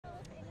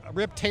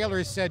Rip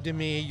Taylor said to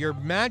me, "You're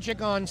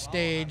magic on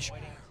stage,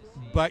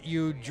 but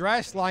you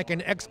dress like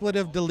an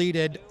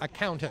expletive-deleted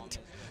accountant."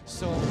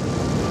 So.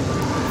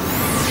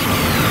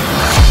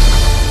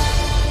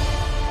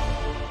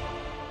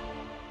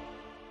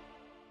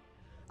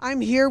 I'm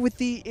here with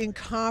the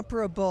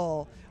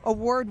incomparable,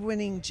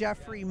 award-winning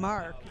Geoffrey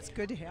Mark. It's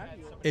good to have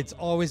you. It's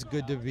always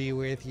good to be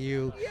with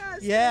you.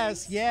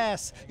 Yes.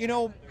 You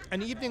know,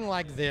 an evening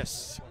like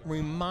this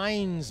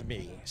reminds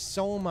me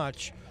so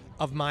much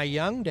of my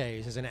young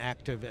days as an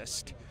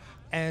activist.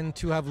 And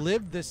to have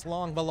lived this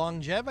long, the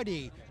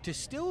longevity to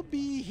still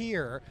be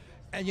here.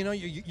 And you know,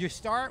 you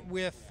start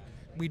with,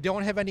 we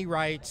don't have any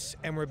rights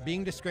and we're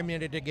being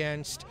discriminated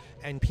against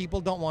and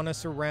people don't want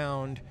us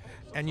around.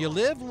 And you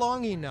live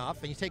long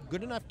enough and you take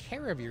good enough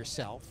care of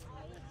yourself.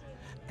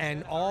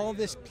 And all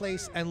this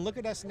place, and look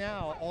at us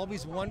now, all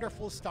these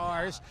wonderful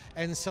stars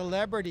and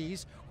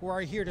celebrities who are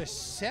here to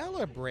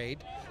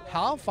celebrate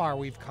how far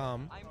we've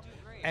come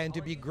and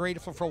to be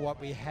grateful for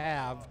what we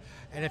have.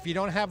 And if you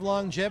don't have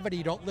longevity,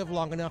 you don't live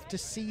long enough to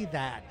see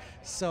that.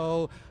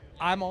 So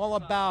I'm all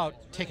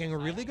about taking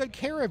really good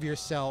care of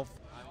yourself,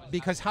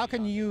 because how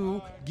can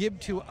you give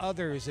to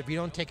others if you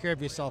don't take care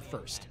of yourself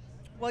first?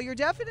 Well, you're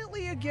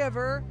definitely a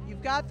giver.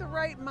 You've got the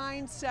right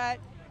mindset.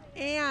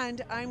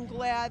 And I'm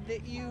glad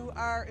that you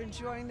are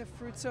enjoying the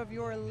fruits of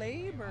your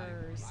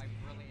labors.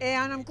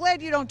 And I'm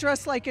glad you don't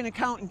dress like an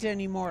accountant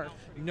anymore.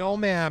 No,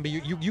 ma'am.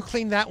 You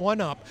cleaned that one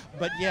up.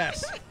 But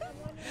yes.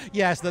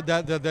 Yes,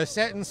 the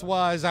sentence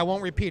was, I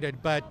won't repeat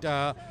it,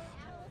 but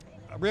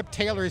Rip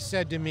Taylor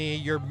said to me,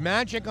 "You're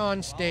magic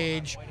on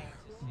stage,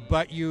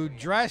 but you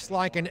dress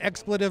like an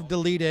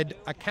expletive-deleted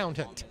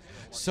accountant."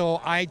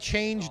 So I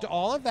changed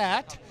all of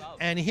that,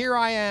 and here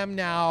I am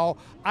now.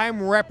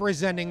 I'm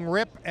representing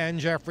Rip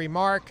and Geoffrey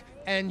Mark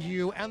and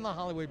you and the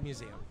Hollywood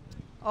Museum.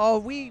 Oh,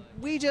 we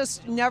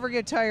just never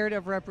get tired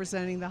of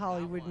representing the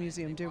Hollywood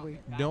Museum, do we?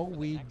 No,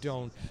 we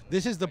don't.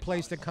 This is the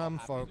place to come,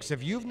 folks.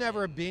 If you've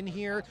never been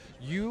here,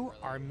 you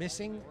are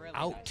missing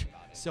out.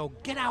 So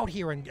get out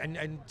here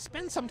and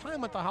spend some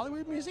time at the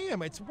Hollywood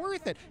Museum. It's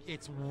worth it.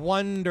 It's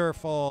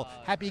wonderful.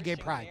 Happy Gay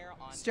Pride.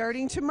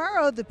 Starting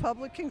tomorrow, the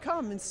public can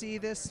come and see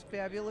this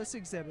fabulous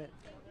exhibit.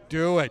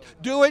 Do it.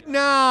 Do it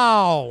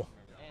now.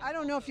 I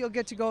don't know if you'll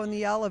get to go in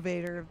the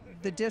elevator,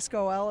 the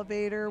disco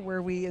elevator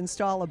where we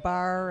install a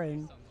bar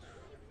and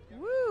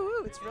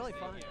woo, it's really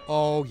fun.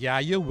 Oh, yeah,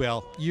 you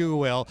will. You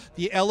will.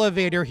 The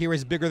elevator here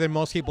is bigger than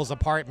most people's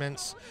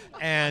apartments,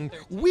 and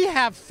we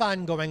have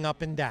fun going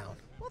up and down.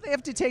 Well, they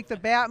have to take the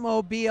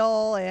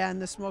Batmobile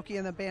and the Smokey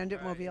and the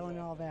Bandit mobile and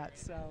all that,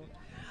 so.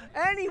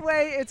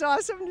 Anyway, it's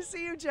awesome to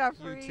see you,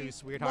 Geoffrey. You too,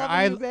 sweetheart.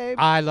 Love you, babe.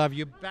 I love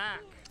you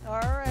back. All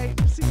right,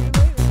 see you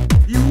later.